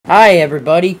Hi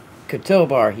everybody,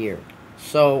 Katobar here.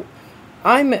 So,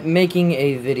 I'm making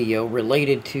a video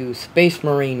related to Space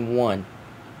Marine 1.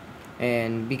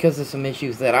 And because of some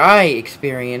issues that I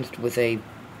experienced with a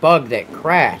bug that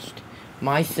crashed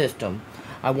my system,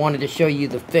 I wanted to show you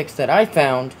the fix that I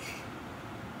found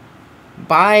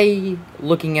by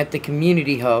looking at the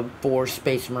community hub for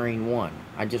Space Marine 1.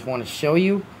 I just want to show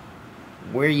you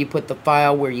where you put the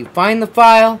file, where you find the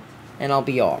file, and I'll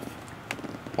be off.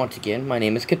 Once again, my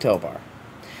name is Katobar.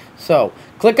 So,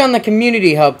 click on the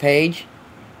community hub page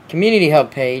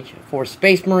for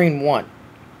Space Marine 1.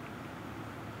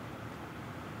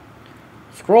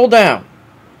 Scroll down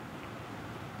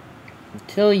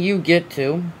until you get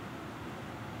to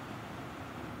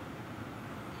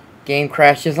game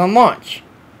crashes on launch.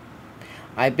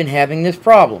 I've been having this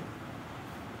problem.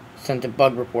 Sent a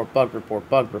bug report, bug report,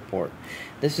 bug report.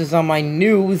 This is on my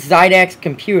new Zydax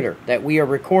computer that we are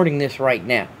recording this right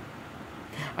now.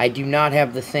 I do not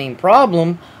have the same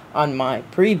problem on my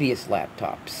previous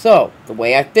laptop. So, the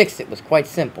way I fixed it was quite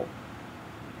simple.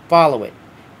 Follow it.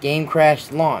 Game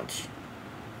crash launch.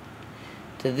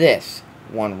 To this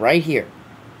one right here.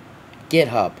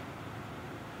 GitHub.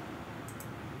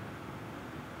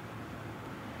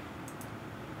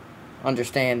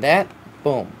 Understand that?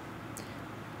 Boom.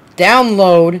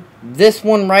 Download this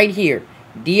one right here.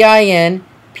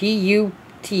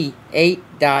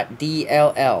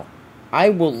 DINPUT8.dll. I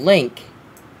will link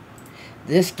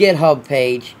this GitHub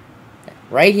page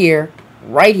right here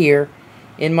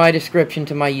in my description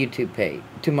to my YouTube page,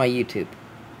 to my YouTube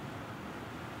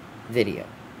video.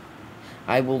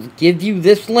 I will give you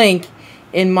this link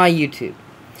in my YouTube,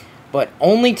 but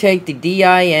only take the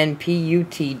DINPUT.dll.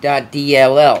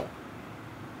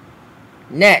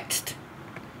 Next,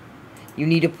 you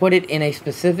need to put it in a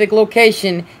specific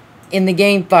location in the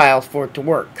game files for it to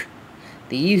work.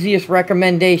 The easiest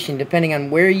recommendation, depending on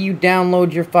where you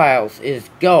download your files, is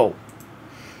go.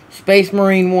 Space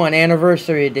Marine 1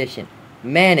 Anniversary Edition.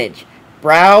 Manage.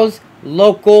 Browse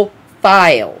Local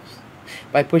Files.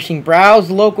 By pushing Browse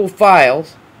Local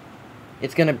Files,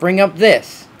 it's going to bring up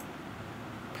this.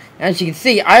 As you can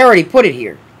see, I already put it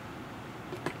here.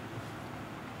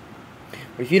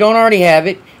 If you don't already have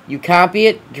it, you copy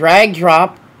it, drag,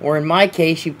 drop, or in my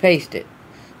case, you paste it.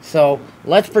 So,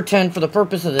 let's pretend for the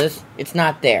purpose of this, it's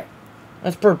not there.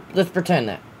 Let's pretend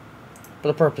that. For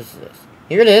the purpose of this.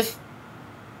 Here it is.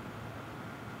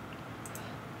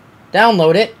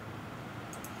 Download it.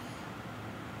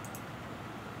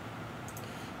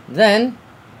 Then,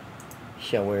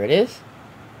 show where it is.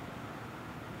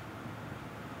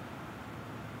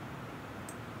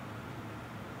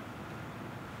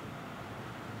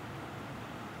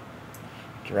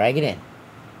 Drag it in.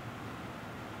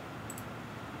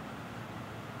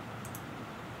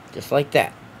 Just like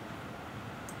that.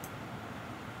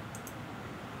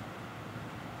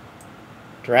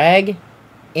 Drag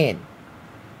in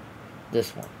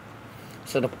this one.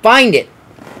 So to find it,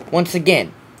 once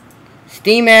again,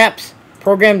 Steam Apps,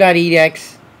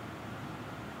 Program.exe,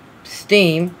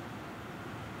 Steam,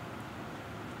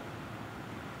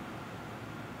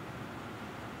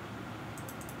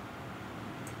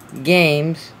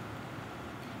 Games.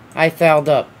 I fouled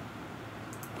up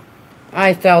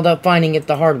finding it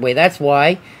the hard way. That's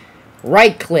why.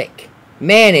 Right-click.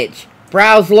 Manage.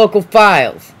 Browse local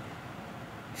files.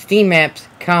 Steam Apps,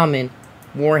 Common,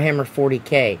 Warhammer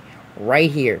 40K.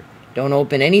 Right here. Don't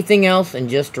open anything else and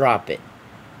just drop it.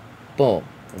 Boom.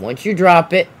 And once you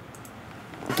drop it,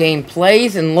 the game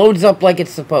plays and loads up like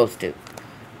it's supposed to.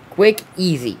 Quick,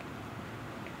 easy.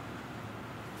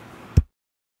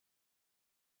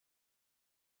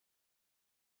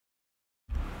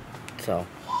 So...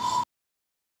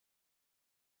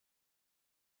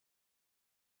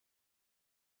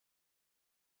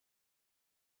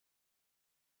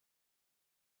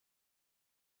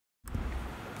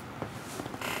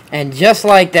 and just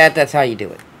like that, that's how you do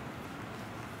it.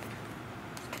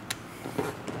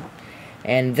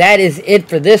 And that is it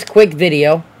for this quick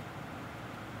video.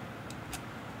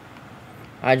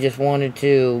 I just wanted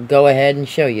to go ahead and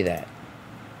show you that.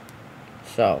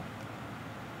 So,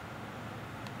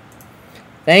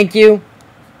 thank you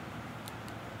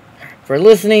for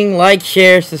listening. Like,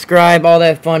 share, subscribe, all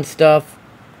that fun stuff.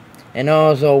 And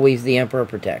as always, the Emperor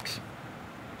protects.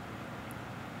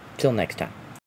 Till next time.